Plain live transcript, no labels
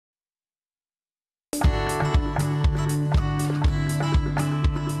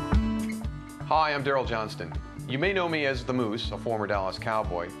Hi, I'm Daryl Johnston. You may know me as the Moose, a former Dallas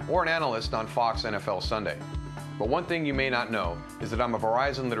Cowboy, or an analyst on Fox NFL Sunday. But one thing you may not know is that I'm a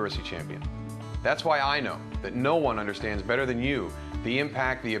Verizon literacy champion. That's why I know that no one understands better than you the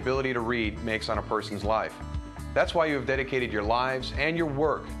impact the ability to read makes on a person's life. That's why you have dedicated your lives and your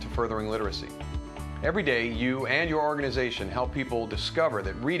work to furthering literacy. Every day, you and your organization help people discover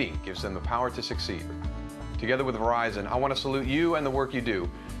that reading gives them the power to succeed. Together with Verizon, I want to salute you and the work you do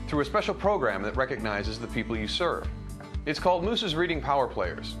through a special program that recognizes the people you serve. It's called Moose's Reading Power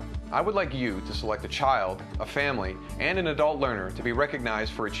Players. I would like you to select a child, a family, and an adult learner to be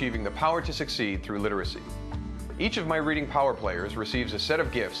recognized for achieving the power to succeed through literacy. Each of my Reading Power Players receives a set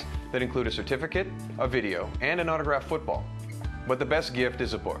of gifts that include a certificate, a video, and an autographed football. But the best gift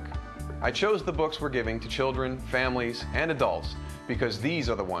is a book. I chose the books we're giving to children, families, and adults because these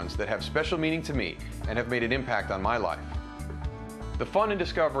are the ones that have special meaning to me and have made an impact on my life. The fun and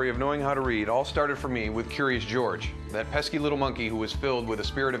discovery of knowing how to read all started for me with Curious George, that pesky little monkey who was filled with a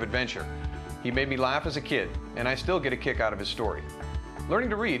spirit of adventure. He made me laugh as a kid, and I still get a kick out of his story. Learning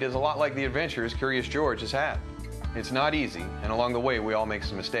to read is a lot like the adventures Curious George has had. It's not easy, and along the way we all make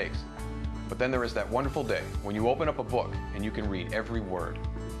some mistakes. But then there is that wonderful day when you open up a book and you can read every word.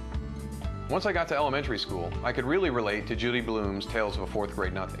 Once I got to elementary school, I could really relate to Judy Blume's Tales of a Fourth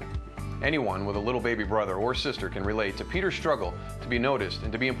Grade Nothing. Anyone with a little baby brother or sister can relate to Peter's struggle to be noticed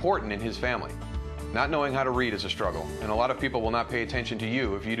and to be important in his family. Not knowing how to read is a struggle, and a lot of people will not pay attention to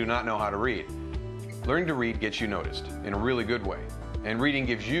you if you do not know how to read. Learning to read gets you noticed in a really good way, and reading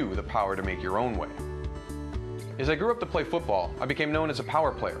gives you the power to make your own way. As I grew up to play football, I became known as a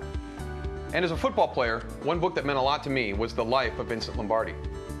power player. And as a football player, one book that meant a lot to me was The Life of Vincent Lombardi.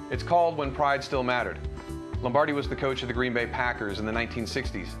 It's called When Pride Still Mattered. Lombardi was the coach of the Green Bay Packers in the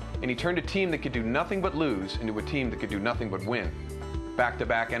 1960s, and he turned a team that could do nothing but lose into a team that could do nothing but win.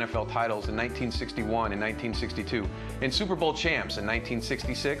 Back-to-back NFL titles in 1961 and 1962, and Super Bowl champs in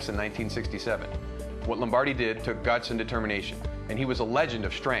 1966 and 1967. What Lombardi did took guts and determination, and he was a legend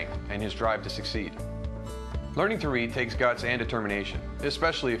of strength and his drive to succeed. Learning to read takes guts and determination,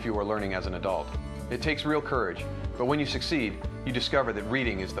 especially if you are learning as an adult. It takes real courage, but when you succeed, you discover that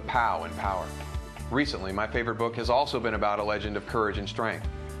reading is the POW in power. Recently, my favorite book has also been about a legend of courage and strength.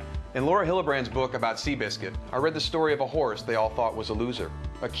 In Laura Hillebrand's book about Seabiscuit, I read the story of a horse they all thought was a loser,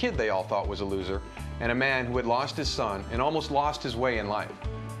 a kid they all thought was a loser, and a man who had lost his son and almost lost his way in life.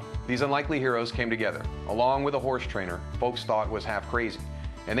 These unlikely heroes came together, along with a horse trainer folks thought was half crazy,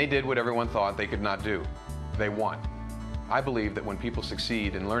 and they did what everyone thought they could not do. They won. I believe that when people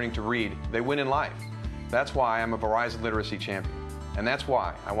succeed in learning to read, they win in life. That's why I'm a Verizon literacy champion. And that's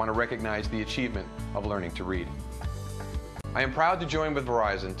why I want to recognize the achievement of learning to read. I am proud to join with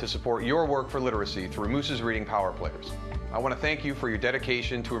Verizon to support your work for literacy through Moose's Reading Power Players. I want to thank you for your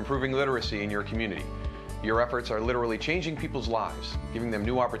dedication to improving literacy in your community. Your efforts are literally changing people's lives, giving them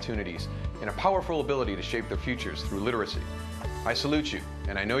new opportunities and a powerful ability to shape their futures through literacy. I salute you,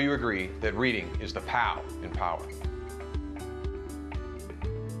 and I know you agree that reading is the POW in power.